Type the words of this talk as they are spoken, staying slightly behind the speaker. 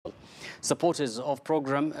Supporters of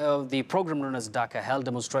the program known as DACA held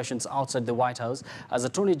demonstrations outside the White House as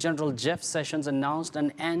Attorney General Jeff Sessions announced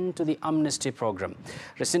an end to the amnesty program.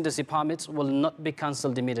 Residency permits will not be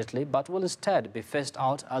cancelled immediately, but will instead be phased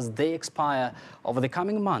out as they expire over the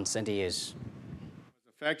coming months and years.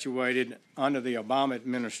 Effectuated under the Obama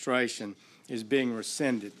administration is being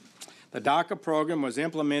rescinded. The DACA program was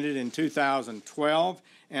implemented in 2012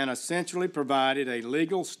 and essentially provided a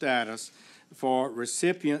legal status for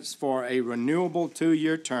recipients for a renewable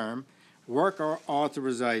 2-year term, work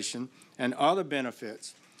authorization, and other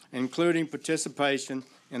benefits, including participation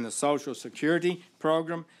in the Social Security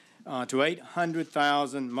program to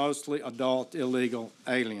 800,000 mostly adult illegal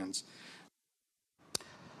aliens.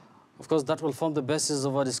 Of course, that will form the basis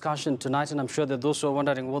of our discussion tonight, and I'm sure that those who are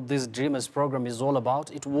wondering what this Dreamers program is all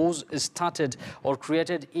about, it was started or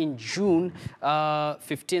created in June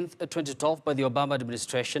 15th, 2012 by the Obama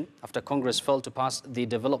administration after Congress failed to pass the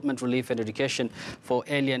Development Relief and Education for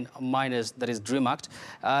Alien Minors, that is DREAM Act.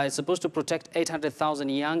 It's supposed to protect 800,000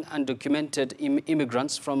 young undocumented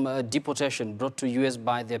immigrants from deportation brought to U.S.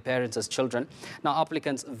 by their parents as children. Now,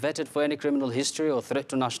 applicants vetted for any criminal history or threat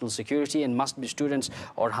to national security and must be students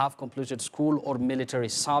or have completed school or military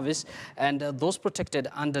service, and those protected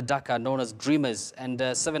under DACA, known as Dreamers, and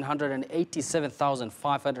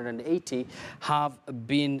 787,580 have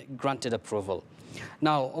been granted approval.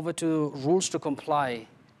 Now, over to rules to comply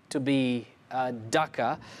to be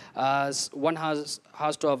DACA. One has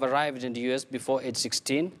to have arrived in the U.S. before age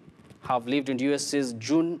 16, have lived in the U.S. since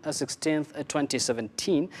June 16th,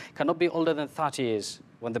 2017, cannot be older than 30 years.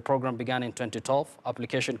 When the program began in 2012,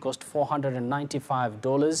 application cost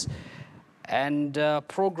 $495, and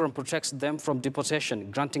program protects them from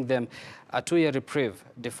deportation, granting them a 2-year reprieve.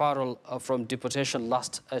 Deferral from deportation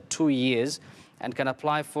lasts 2 years and can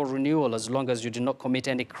apply for renewal as long as you did not commit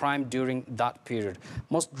any crime during that period.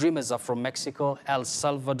 Most Dreamers are from Mexico, El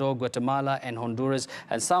Salvador, Guatemala, and Honduras,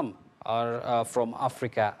 and some are from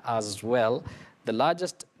Africa as well. The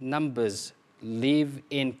largest numbers live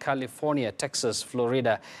in California, Texas,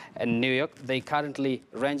 Florida, and New York. They currently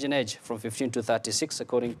range in age from 15 to 36,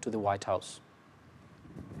 according to the White House.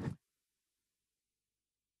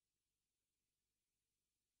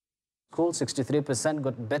 School, 63%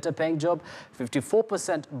 got better paying job,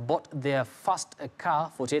 54% bought their first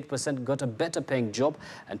car, 48% got a better paying job,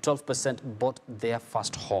 and 12% bought their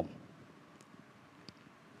first home.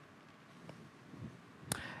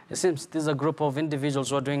 It seems this is a group of individuals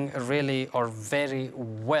who are doing really or very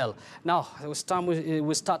well. Now, we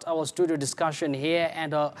start our studio discussion here,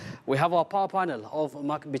 and we have our power panel of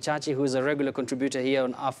Mark Bichachi, who is a regular contributor here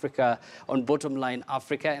on Africa, on Bottomline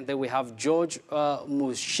Africa, and then we have George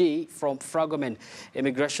Mushi from Fragomen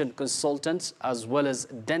Immigration Consultants, as well as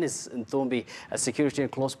Dennis Nthumbi, a security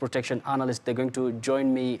and close protection analyst. They're going to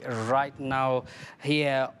join me right now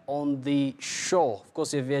here on the show. Of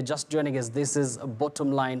course, if you're just joining us, this is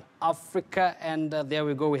Bottomline Africa, and there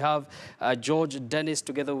we go. We have George, Dennis,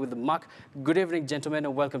 together with Mark. Good evening, gentlemen,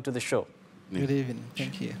 and welcome to the show. Good evening.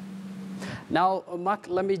 Thank you. Now, Mark,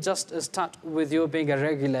 let me just start with you being a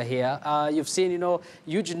regular here. You've seen,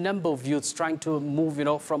 huge number of youths trying to move,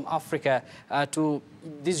 from Africa to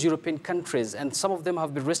these European countries, and some of them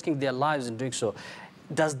have been risking their lives in doing so.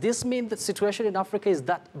 Does this mean that the situation in Africa is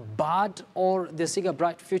that bad, or they're seeing a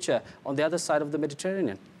bright future on the other side of the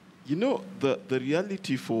Mediterranean? You know, the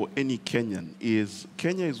reality for any Kenyan is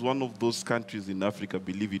Kenya is one of those countries in Africa,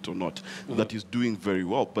 believe it or not, that is doing very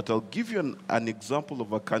well. But I'll give you an example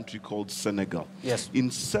of a country called Senegal. Yes.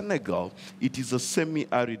 In Senegal, it is a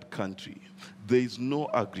semi-arid country. There is no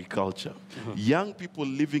agriculture. Young people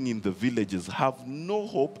living in the villages have no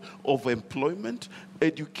hope of employment,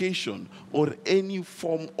 education, or any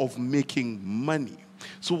form of making money.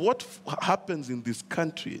 So what happens in these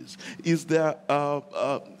countries is there are,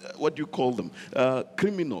 what do you call them,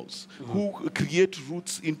 criminals who create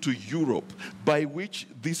routes into Europe by which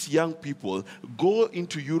these young people go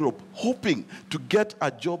into Europe hoping to get a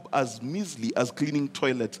job as measly as cleaning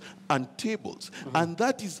toilets and tables. And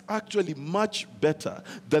that is actually much better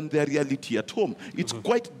than their reality at home. It's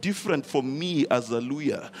quite different for me as a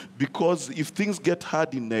lawyer, because if things get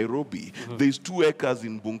hard in Nairobi, there's 2 acres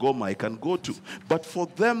in Bungoma I can go to. But for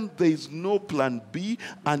them, there is no plan B,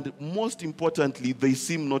 and most importantly, they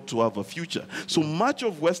seem not to have a future. So much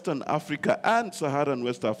of Western Africa and Saharan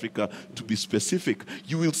West Africa, to be specific,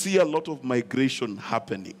 you will see a lot of migration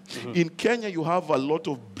happening. In Kenya, you have a lot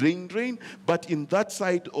of brain drain, but in that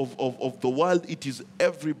side of the world, it is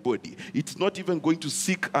everybody. It's not even going to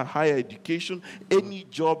seek a higher education. Any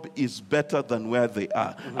job is better than where they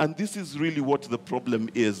are. And this is really what the problem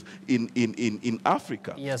is in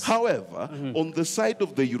Africa. Yes. However, on the side side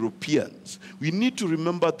of the Europeans, we need to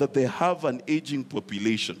remember that they have an aging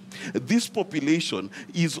population. This population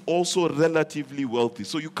is also relatively wealthy.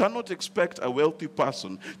 So you cannot expect a wealthy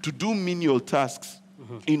person to do menial tasks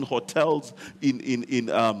in hotels,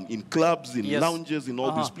 in clubs, in lounges, in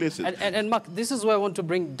all these places. And Mark, this is where I want to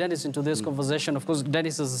bring Dennis into this conversation. Of course,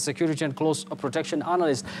 Dennis is a security and close protection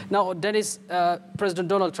analyst. Now, Dennis, President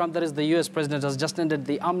Donald Trump, that is the U.S. president, has just ended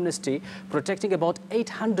the amnesty protecting about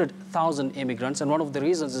 800,000 immigrants. And one of the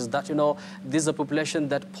reasons is that, this is a population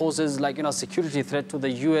that poses a security threat to the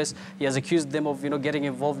U.S. He has accused them of, getting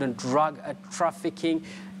involved in drug trafficking.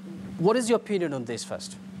 What is your opinion on this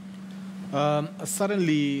first?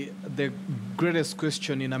 Certainly, the greatest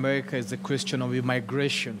question in America is the question of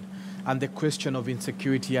immigration and the question of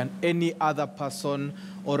insecurity, and any other person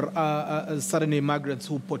or certainly migrants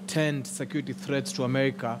who portend security threats to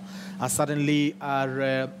America certainly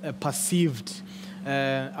are perceived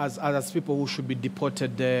as people who should be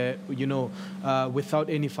deported, without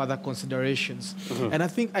any further considerations. And I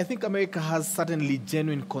think America has certainly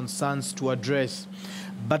genuine concerns to address.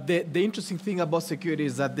 But the interesting thing about security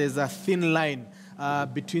is that there's a thin line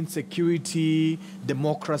between security,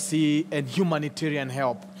 democracy, and humanitarian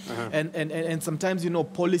help. And sometimes,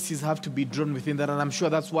 policies have to be drawn within that. And I'm sure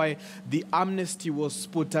that's why the amnesty was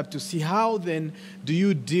put up, to see how then do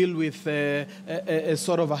you deal with a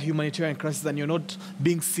sort of a humanitarian crisis, and you're not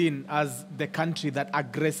being seen as the country that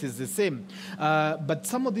aggresses the same. But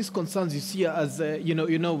some of these concerns you see as,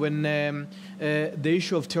 when the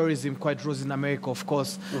issue of terrorism quite rose in America, of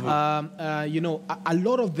course, a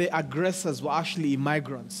lot of the aggressors were actually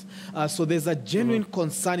immigrants. So there's a genuine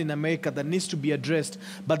concern in America that needs to be addressed.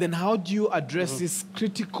 But then how do you address this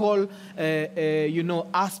critical,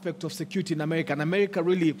 aspect of security in America? And America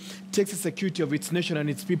really takes the security of its nation and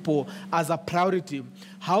its people as a priority.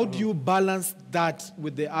 How do you balance that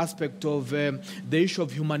with the aspect of the issue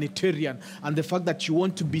of humanitarian and the fact that you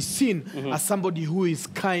want to be seen as somebody who is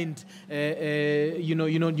kind, to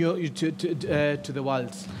the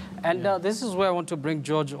world? And this is where I want to bring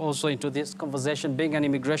George also into this conversation, being an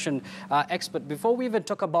immigration expert. Before we even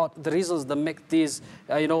talk about the reasons that make these,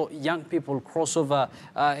 young people cross over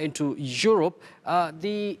into Europe,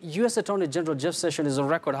 the U.S. Attorney General Jeff Sessions is on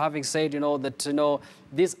record having said, that,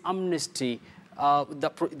 this amnesty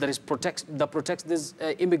that protects these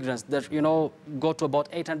immigrants that, go to about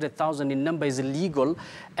 800,000 in number is illegal.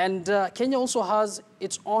 And Kenya also has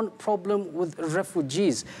its own problem with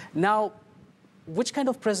refugees. Now, which kind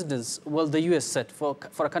of precedents will the U.S. set for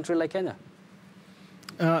a country like Kenya?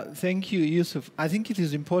 Thank you, Yusuf. I think it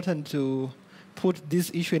is important to put this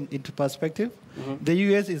issue into perspective. The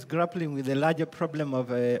U.S. is grappling with a larger problem of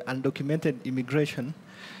undocumented immigration.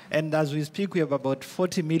 And as we speak, we have about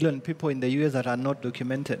 40 million people in the U.S. that are not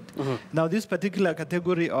documented. Now, this particular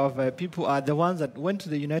category of people are the ones that went to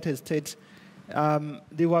the United States.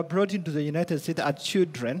 They were brought into the United States as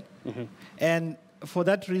children. And for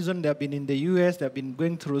that reason, they've been in the U.S., they've been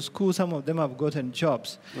going through school, some of them have gotten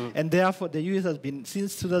jobs. And therefore, the U.S. has been,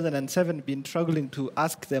 since 2007, been struggling to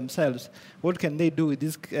ask themselves, what can they do with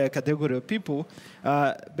this category of people,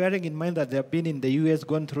 bearing in mind that they've been in the U.S.,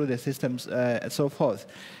 gone through the systems, and so forth.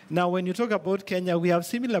 Now, when you talk about Kenya, we have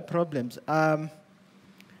similar problems. And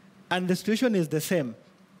the situation is the same.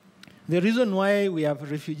 The reason why we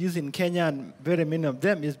have refugees in Kenya, and very many of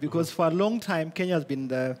them, is because for a long time, Kenya has been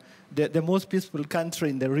the most peaceful country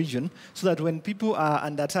in the region, so that when people are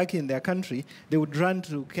under attack in their country, they would run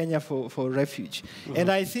to Kenya for refuge. And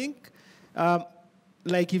I think,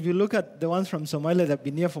 like if you look at the ones from Somalia that have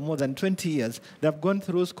been here for more than 20 years, they've gone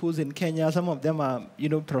through schools in Kenya. Some of them are,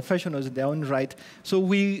 professionals in their own right.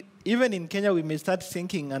 So even in Kenya, we may start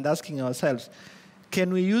thinking and asking ourselves,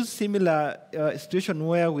 can we use similar situation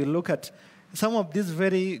where we look at some of these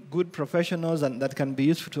very good professionals and that can be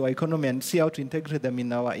useful to our economy and see how to integrate them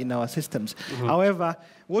in our systems? However,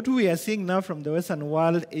 what we are seeing now from the Western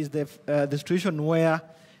world is the situation where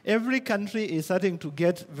every country is starting to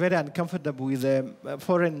get very uncomfortable with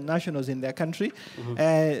foreign nationals in their country.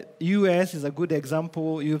 US is a good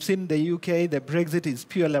example. You've seen the UK, the Brexit is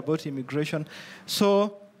purely about immigration.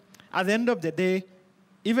 So at the end of the day,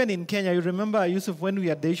 even in Kenya, you remember, Yusuf, when we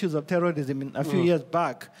had the issues of terrorism a few years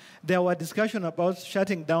back, there were discussions about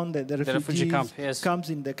shutting down the refugee camps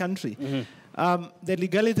in the country. The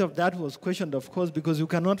legality of that was questioned, of course, because you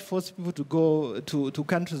cannot force people to go to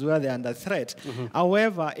countries where they're under threat.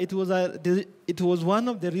 However, it was one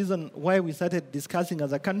of the reasons why we started discussing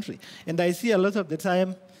as a country. And I see a lot of the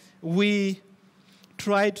time we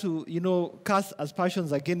try to, cast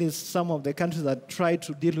aspersions against some of the countries that try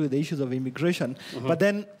to deal with the issues of immigration. But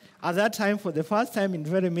then, at that time, for the first time in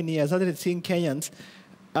very many years, I started seeing Kenyans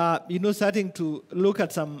starting to look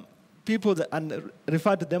at some people and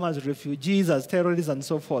refer to them as refugees, as terrorists, and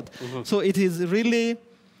so forth. So it is really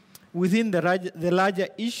within the larger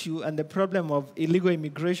issue and the problem of illegal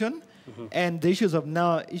immigration and the issues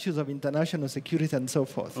of international security and so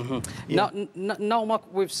forth. Yeah. Now,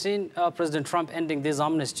 Mark, we've seen President Trump ending this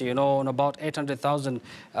amnesty, on about 800,000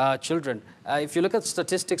 children. If you look at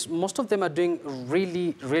statistics, most of them are doing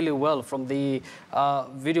really, really well. From the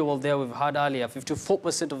video there we've had earlier,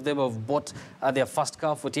 54% of them have bought their first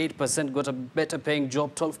car, 48% got a better paying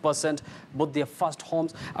job, 12% bought their first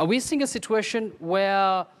homes. Are we seeing a situation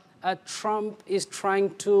where Trump is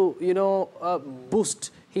trying to, boost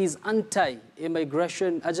his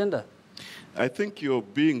anti-immigration agenda? I think you're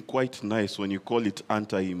being quite nice when you call it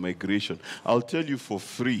anti-immigration. I'll tell you for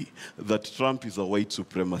free that Trump is a white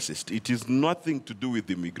supremacist. It is nothing to do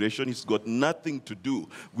with immigration. It's got nothing to do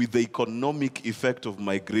with the economic effect of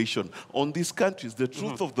migration on these countries. The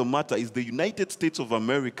truth of the matter is the United States of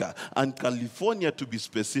America, and California to be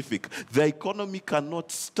specific, the economy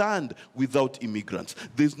cannot stand without immigrants.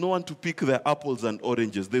 There's no one to pick their apples and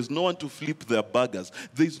oranges. There's no one to flip their burgers.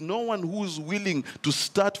 There's no one who's willing to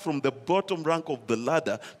start from the bottom rank of the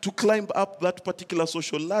ladder to climb up that particular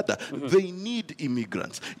social ladder. They need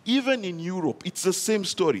immigrants. Even in Europe, it's the same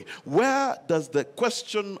story. Where does the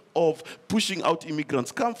question of pushing out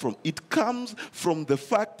immigrants come from? It comes from the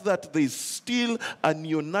fact that there is still a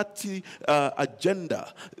neo-Nazi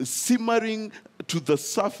agenda simmering to the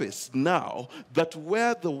surface now, that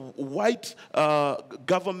where the white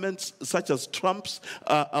governments such as Trump's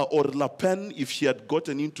or Le Pen, if she had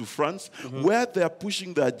gotten into France, where they are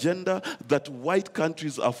pushing the agenda that white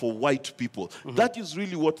countries are for white people. That is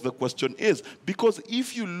really what the question is. Because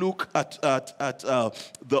if you look at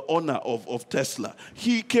the owner of Tesla,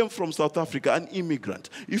 he came from South Africa, an immigrant.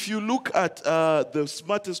 If you look at the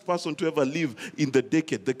smartest person to ever live in the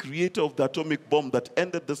decade, the creator of the atomic bomb that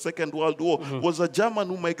ended the Second World War, was a German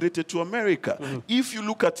who migrated to America. If you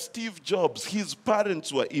look at Steve Jobs, his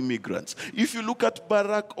parents were immigrants. If you look at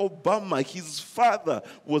Barack Obama, his father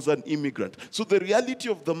was an immigrant. So the reality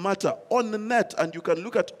of the matter on the net, and you can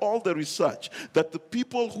look at all the research, that the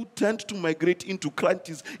people who tend to migrate into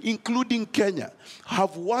countries, including Kenya,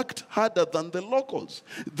 have worked harder than the locals.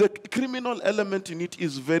 The criminal element in it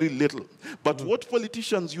is very little. But what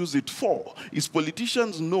politicians use it for is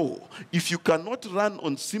politicians know if you cannot run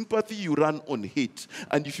on sympathy, you run on hate.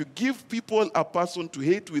 And if you give people a person to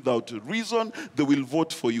hate without reason, they will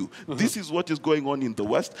vote for you. This is what is going on in the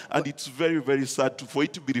West, and it's very, very sad for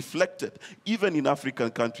it to be reflected, even in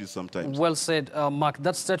African countries sometimes. Well said, Mark.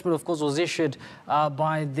 That statement, of course, was issued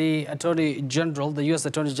by the Attorney General, the U.S.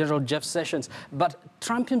 Attorney General Jeff Sessions. But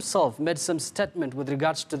Trump himself made some statement with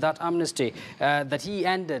regards to that amnesty that he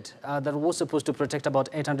ended that was supposed to protect about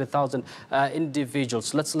 800,000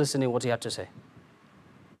 individuals. Let's listen to what he had to say.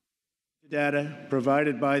 Data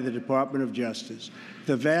provided by the Department of Justice,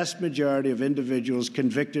 the vast majority of individuals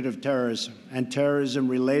convicted of terrorism and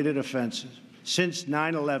terrorism-related offenses since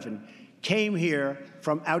 9/11 came here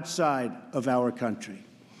from outside of our country.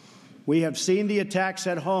 We have seen the attacks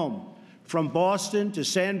at home, from Boston to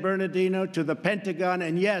San Bernardino to the Pentagon,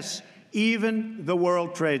 and yes, even the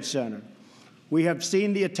World Trade Center. We have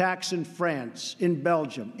seen the attacks in France, in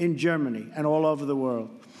Belgium, in Germany, and all over the world.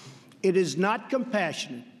 It is not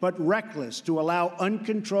compassionate, but reckless to allow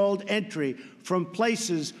uncontrolled entry from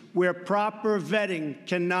places where proper vetting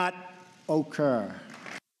cannot occur.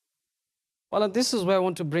 Well, and this is where I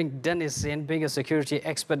want to bring Dennis in, being a security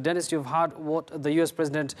expert. Dennis, you've heard what the U.S.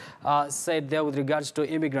 president said there with regards to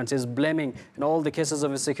immigrants. He's blaming all the cases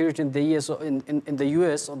of insecurity in the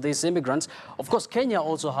U.S. on these immigrants. Of course, Kenya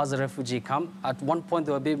also has a refugee camp. At one point,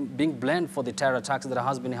 they were being blamed for the terror attacks that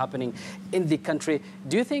has been happening in the country.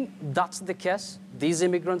 Do you think that's the case? These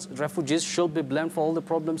immigrants, refugees, should be blamed for all the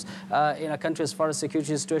problems in a country as far as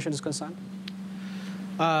security situation is concerned?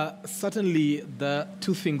 Certainly, the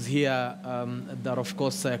two things here that, of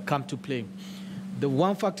course, come to play. The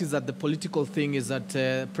one fact is that the political thing is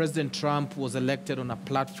that President Trump was elected on a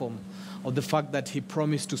platform of the fact that he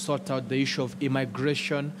promised to sort out the issue of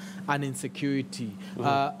immigration and insecurity,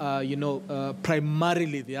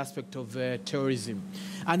 primarily the aspect of terrorism.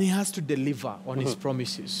 And he has to deliver on his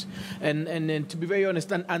promises. And to be very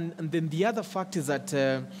honest, and then the other fact is that,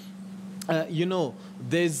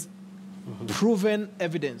 there's proven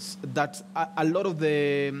evidence that a lot of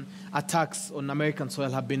the attacks on American soil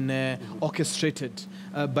have been orchestrated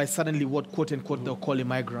by suddenly what quote unquote they'll call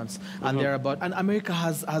immigrants, and they're about. And America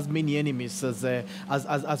has many enemies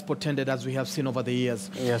as portended as we have seen over the years.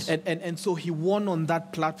 Yes. And so he won on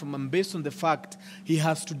that platform, and based on the fact he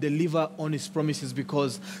has to deliver on his promises,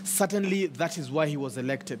 because certainly that is why he was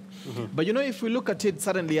elected. But you know, if we look at it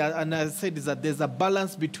suddenly, and I said is that there's a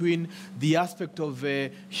balance between the aspect of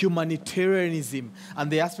humanitarianism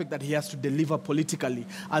and the aspect that he has to deliver politically,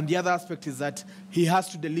 and the other aspect is that he has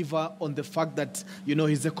to deliver on the fact that, you know,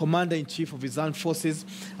 he's the commander-in-chief of his armed forces,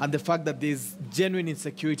 and the fact that there's genuine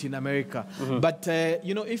insecurity in America. But,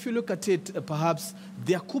 you know, if you look at it, perhaps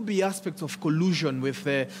there could be aspects of collusion with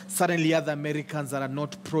suddenly other Americans that are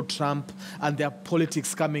not pro-Trump and their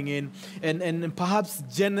politics coming in. And perhaps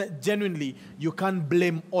genuinely you can't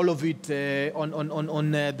blame all of it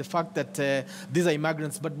on the fact that these are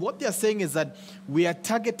immigrants. But what they're saying is that we are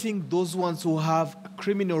targeting those ones who have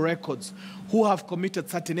criminal records, who have committed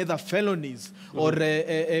certain either felonies or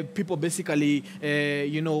people basically,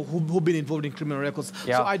 you know, who've been involved in criminal records.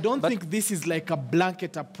 Yeah. So I don't think this is like a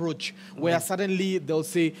blanket approach where suddenly they'll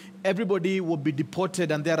say everybody will be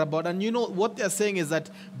deported and thereabout. And you know, what they're saying is that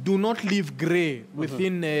do not leave gray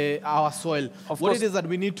within our soil. What it is that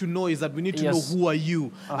we need to know is that we need to know who are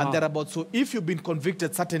you and thereabout. So if you've been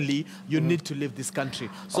convicted, certainly you need to leave this country.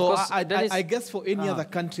 So I guess for any other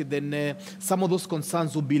country, then some of those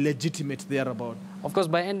concerns will be legitimate thereabout. Of course,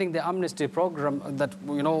 by ending the amnesty program that,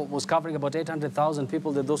 you know, was covering about 800,000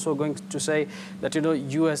 people, that those who are going to say that, you know,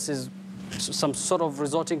 U.S. is some sort of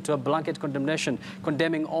resorting to a blanket condemnation,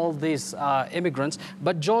 condemning all these immigrants.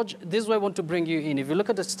 But George, this is where I want to bring you in. If you look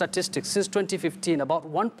at the statistics, since 2015,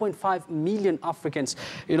 about 1.5 million Africans,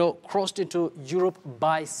 you know, crossed into Europe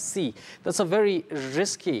by sea. That's a very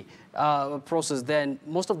risky process. Then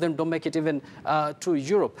most of them don't make it even to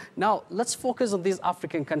Europe. Now, let's focus on these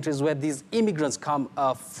African countries where these immigrants come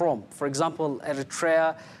from. For example,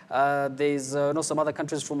 Eritrea, there's you know, some other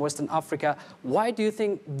countries from Western Africa. Why do you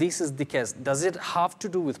think this is the case? Does it have to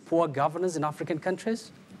do with poor governance in African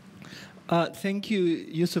countries? Thank you,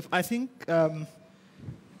 Yusuf. I think,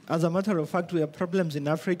 as a matter of fact, we have problems in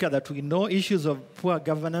Africa that we know, issues of poor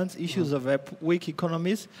governance, issues of weak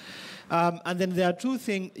economies. And then there are two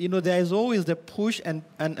things, you know, there is always the push and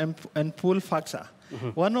pull factor.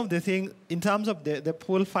 One of the things, in terms of the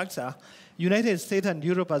pull factor, United States and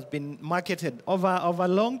Europe has been marketed over a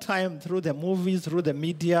long time through the movies, through the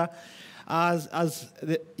media, as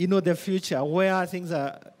the, you know, the future where things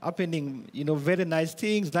are happening, you know, very nice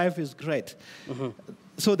things, life is great.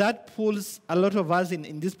 So that pulls a lot of us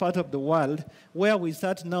in this part of the world where we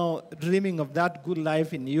start now dreaming of that good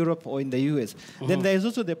life in Europe or in the US. Then there is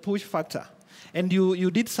also the push factor. And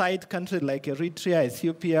you did cite countries like Eritrea,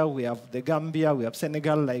 Ethiopia, we have the Gambia, we have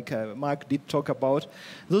Senegal, like Mark did talk about.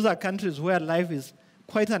 Those are countries where life is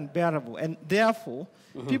quite unbearable. And therefore,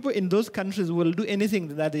 people in those countries will do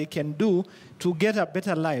anything that they can do to get a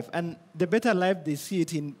better life. And the better life, they see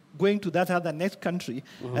it in going to that other next country,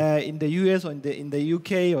 in the US or in the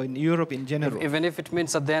UK or in Europe in general. Even if it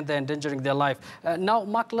means at the end they're endangering their life. Now,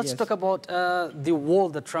 Mark, let's talk about the wall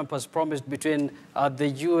that Trump has promised between the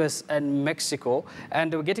US and Mexico.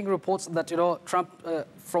 And we're getting reports that, you know, Trump,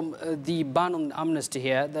 from the ban on amnesty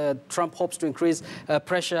here, Trump hopes to increase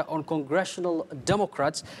pressure on congressional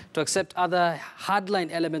Democrats to accept other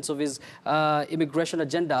hardline elements of his immigration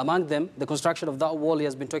agenda, among them the construction of that wall he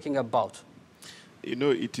has been talking about. You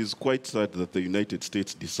know, it is quite sad that the United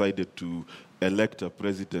States decided to elect a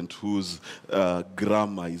president whose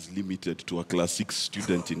grammar is limited to a class 6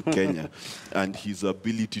 student in Kenya, and his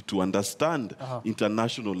ability to understand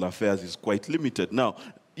international affairs is quite limited. Now,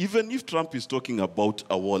 even if Trump is talking about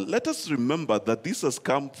a wall, let us remember that this has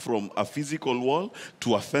come from a physical wall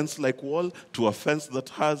to a fence-like wall to a fence that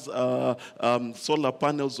has solar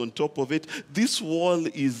panels on top of it. This wall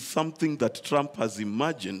is something that Trump has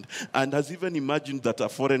imagined and has even imagined that a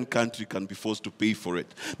foreign country can be forced to pay for it.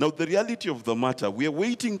 Now, the reality of the matter, we are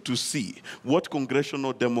waiting to see what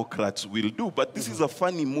congressional Democrats will do. But this is a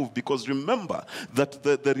funny move because remember that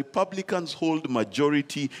the Republicans hold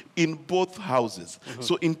majority in both houses.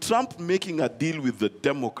 So in Trump making a deal with the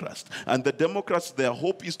Democrats, and the Democrats, their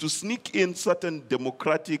hope is to sneak in certain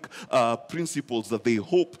democratic principles that they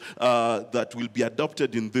hope that will be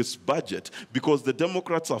adopted in this budget, because the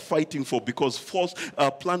Democrats are fighting for, because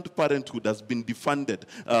Planned Parenthood has been defunded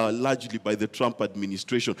largely by the Trump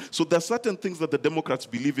administration. So there are certain things that the Democrats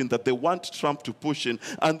believe in that they want Trump to push in,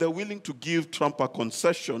 and they're willing to give Trump a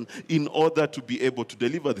concession in order to be able to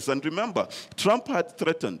deliver this. And remember, Trump had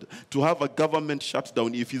threatened to have a government shutdown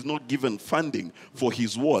down if he's not given funding for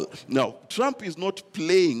his wall. Now, Trump is not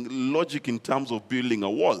playing logic in terms of building a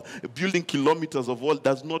wall. Building kilometers of wall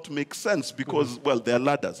does not make sense because, well, they're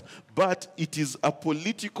ladders. But it is a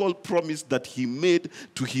political promise that he made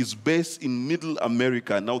to his base in Middle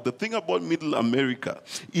America. Now, the thing about Middle America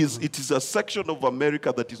is it is a section of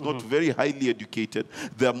America that is not very highly educated.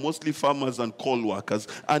 They are mostly farmers and coal workers.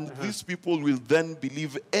 And these people will then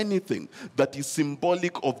believe anything that is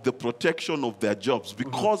symbolic of the protection of their jobs,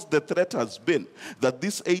 because the threat has been that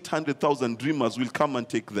these 800,000 dreamers will come and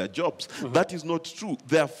take their jobs. That is not true.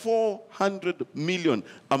 There are 400 million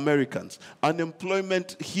Americans.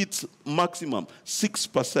 Unemployment hits maximum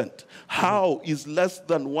 6%. How is less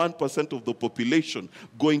than 1% of the population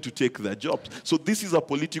going to take their jobs? So this is a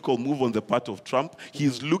political move on the part of Trump.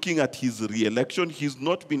 He's looking at his re-election. He's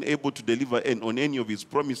not been able to deliver on any of his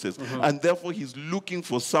promises. And therefore, he's looking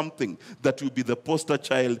for something that will be the poster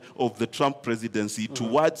child of the Trump presidency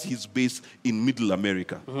towards his base in Middle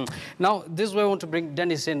America. Now, this is where I want to bring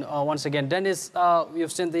Dennis in once again. Dennis,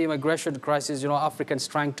 you've seen the immigration crisis, Africans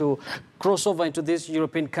trying to cross over into these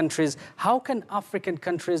European countries. How can African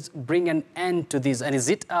countries bring an end to this? And is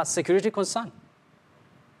it a security concern?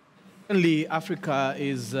 Certainly, Africa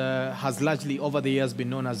has largely over the years been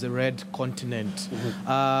known as the red continent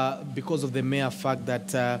because of the mere fact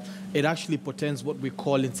that it actually portends what we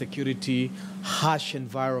call insecurity, harsh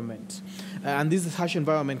environment. And this harsh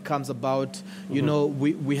environment comes about,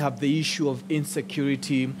 we have the issue of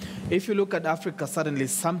insecurity. If you look at Africa, suddenly,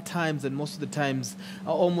 sometimes and most of the times,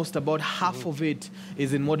 almost about half of it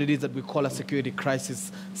is in what it is that we call a security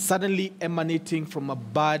crisis, suddenly emanating from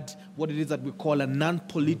what it is that we call a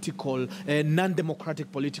non-political,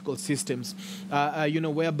 non-democratic political systems,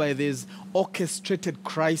 whereby there's orchestrated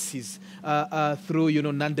crises through,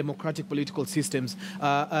 non-democratic political systems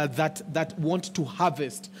that want to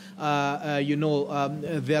harvest,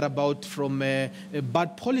 thereabout from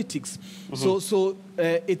bad politics. So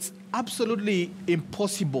it's absolutely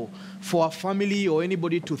impossible for a family or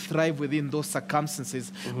anybody to thrive within those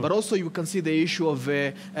circumstances. But also you can see the issue of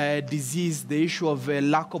disease, the issue of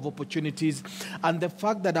lack of opportunities, and the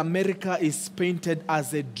fact that America is painted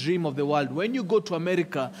as a dream of the world. When you go to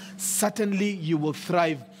America, certainly you will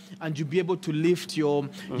thrive and you'll be able to lift your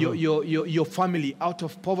family out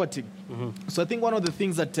of poverty. So I think one of the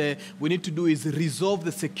things that we need to do is resolve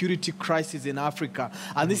the security crisis in Africa.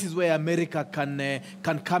 And this is where America can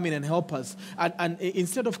come in and help us. And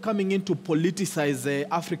instead of coming in to politicize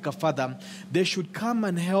Africa further, they should come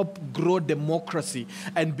and help grow democracy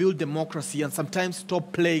and build democracy, and sometimes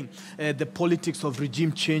stop playing the politics of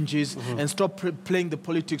regime changes and stop playing the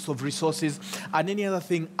politics of resources and any other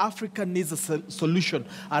thing. Africa needs a solution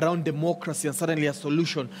around democracy, and certainly a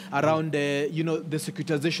solution around the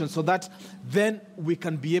securitization, so that then we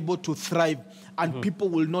can be able to thrive and people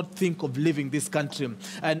will not think of leaving this country.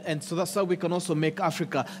 And so that's how we can also make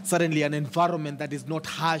Africa certainly an environment that is not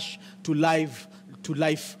harsh to life,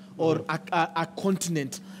 or a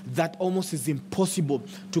continent that almost is impossible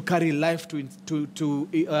to carry life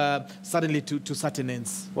suddenly to certain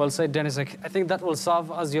ends. Well said, Dennis. I think that will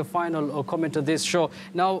serve as your final comment to this show.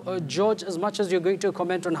 Now, George, as much as you're going to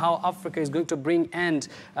comment on how Africa is going to bring end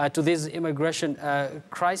to this immigration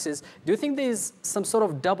crisis, do you think there is some sort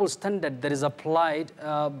of double standard that is applied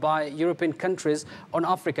by European countries on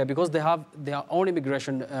Africa, because they have their own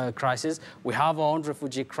immigration crisis, we have our own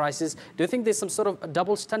refugee crisis? Do you think there's some sort of a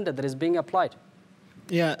double standard that is being applied?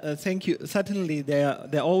 Yeah, thank you. Certainly, there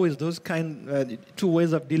are always those two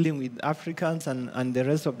ways of dealing with Africans and the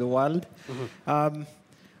rest of the world.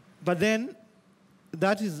 But then,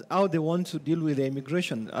 that is how they want to deal with the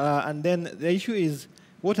immigration. And then the issue is,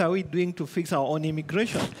 what are we doing to fix our own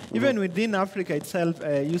immigration? Even within Africa itself,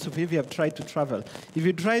 Yusuf, if you have tried to travel, if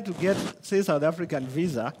you try to get, say, South African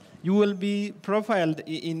visa, you will be profiled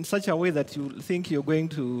in such a way that you think you're going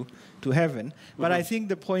to heaven. But I think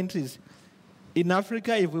the point is, in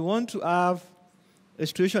Africa, if we want to have a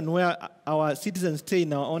situation where our citizens stay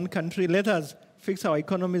in our own country, let us fix our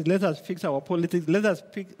economies, let us fix our politics, let us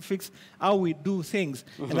fix how we do things.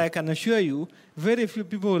 And I can assure you, very few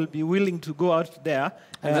people will be willing to go out there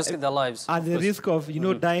and risk their lives at the risk of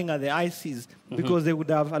dying at the ICs, because they would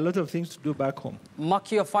have a lot of things to do back home.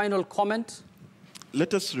 Mark, your final comment?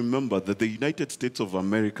 let us remember that the United States of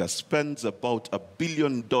America spends about $1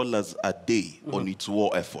 billion a day on its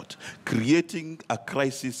war effort, creating a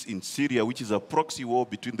crisis in Syria, which is a proxy war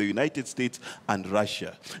between the United States and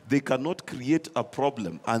Russia. They cannot create a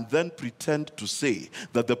problem and then pretend to say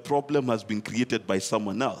that the problem has been created by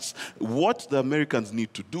someone else. What the Americans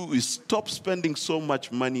need to do is stop spending so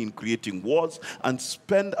much money in creating wars and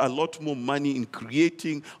spend a lot more money in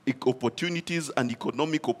creating opportunities and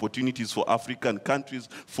economic opportunities for African countries,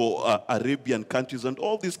 for Arabian countries, and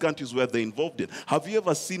all these countries where they're involved in. Have you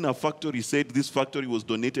ever seen a factory said this factory was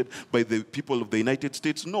donated by the people of the United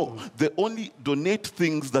States? No. They only donate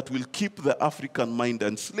things that will keep the African mind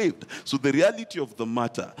enslaved. So the reality of the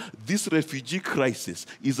matter, this refugee crisis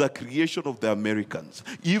is a creation of the Americans.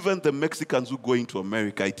 Even the Mexicans who go into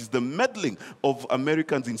America, it is the meddling of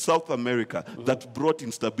Americans in South America that brought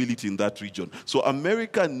instability in that region. So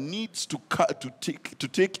America needs to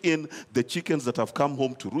take in the chickens that have come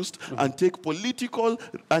home to roost and take political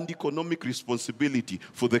and economic responsibility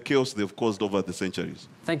for the chaos they've caused over the centuries.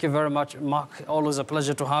 Thank you very much, Mark. Always a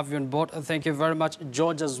pleasure to have you on board. And thank you very much,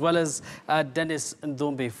 George, as well as Dennis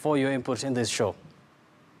Ndumbi, for your input in this show.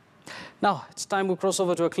 Now, it's time we cross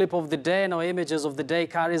over to a clip of the day. Now, Images of the Day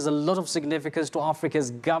carries a lot of significance to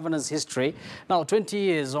Africa's governance history. Now, 20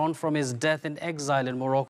 years on from his death in exile in Morocco,